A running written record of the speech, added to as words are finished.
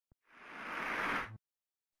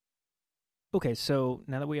Okay, so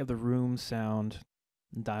now that we have the room sound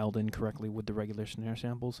dialed in correctly with the regular snare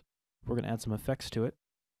samples, we're going to add some effects to it.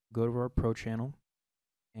 Go to our ProChannel,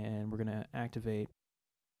 and we're going to activate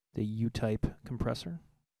the U-type compressor.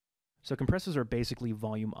 So compressors are basically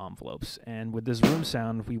volume envelopes, and with this room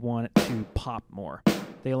sound, we want it to pop more.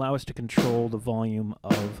 They allow us to control the volume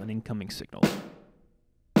of an incoming signal.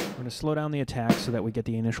 We're going to slow down the attack so that we get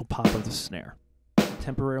the initial pop of the snare.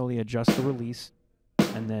 Temporarily adjust the release,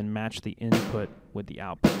 and then match the input with the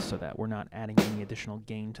output so that we're not adding any additional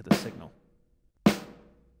gain to the signal. I'm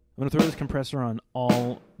going to throw this compressor on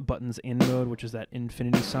all buttons in mode, which is that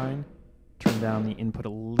infinity sign. Turn down the input a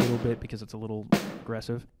little bit because it's a little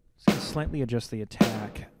aggressive. So slightly adjust the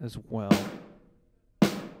attack as well.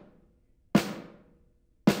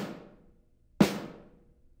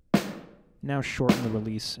 Now shorten the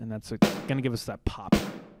release, and that's going to give us that pop.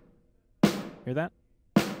 Hear that?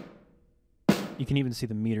 You can even see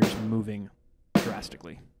the meters moving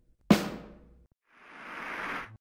drastically.